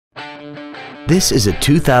This is a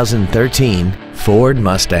 2013 Ford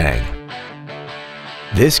Mustang.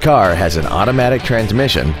 This car has an automatic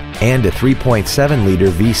transmission and a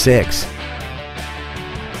 3.7-liter V6.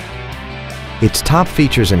 Its top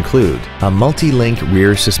features include a multi-link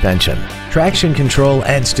rear suspension, traction control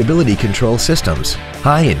and stability control systems,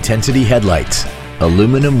 high-intensity headlights,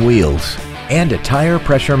 aluminum wheels, and a tire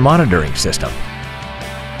pressure monitoring system.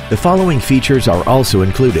 The following features are also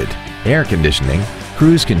included: air conditioning,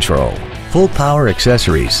 cruise control, full power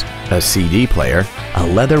accessories, a CD player, a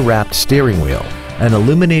leather-wrapped steering wheel, an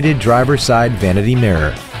illuminated driver's side vanity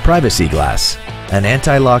mirror, privacy glass, an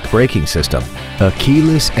anti-lock braking system, a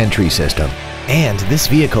keyless entry system, and this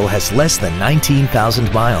vehicle has less than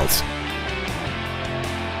 19,000 miles.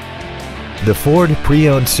 The Ford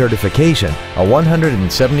Pre-Owned certification, a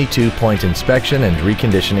 172-point inspection and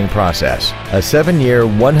reconditioning process, a 7-year,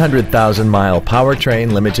 100,000-mile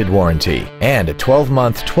powertrain limited warranty, and a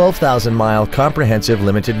 12-month, 12,000-mile comprehensive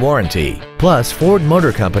limited warranty, plus Ford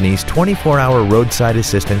Motor Company's 24-hour roadside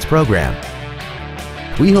assistance program.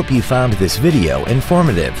 We hope you found this video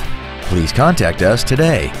informative. Please contact us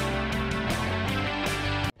today.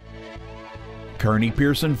 Kearny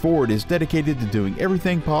Pearson Ford is dedicated to doing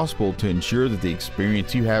everything possible to ensure that the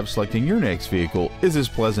experience you have selecting your next vehicle is as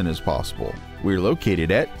pleasant as possible. We're located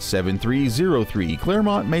at 7303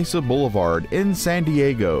 Clairemont Mesa Boulevard in San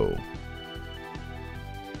Diego.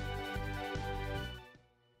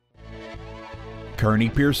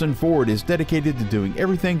 Kearny Pearson Ford is dedicated to doing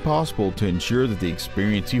everything possible to ensure that the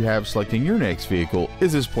experience you have selecting your next vehicle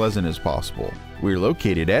is as pleasant as possible. We're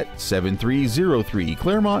located at 7303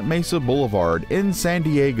 Clairemont Mesa Boulevard in San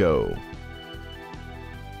Diego.